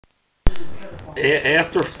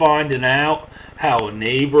After finding out how a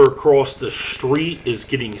neighbor across the street is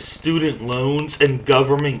getting student loans and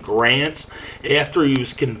government grants after he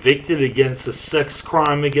was convicted against a sex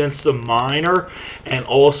crime against a minor and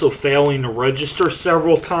also failing to register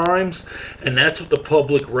several times, and that's what the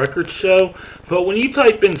public records show. But when you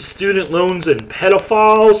type in student loans and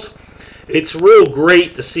pedophiles, it's real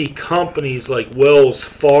great to see companies like Wells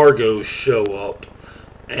Fargo show up.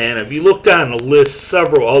 And if you look down the list,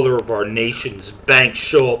 several other of our nation's banks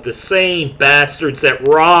show up. The same bastards that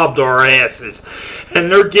robbed our asses. And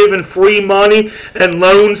they're giving free money and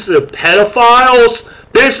loans to pedophiles.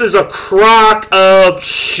 This is a crock of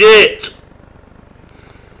shit.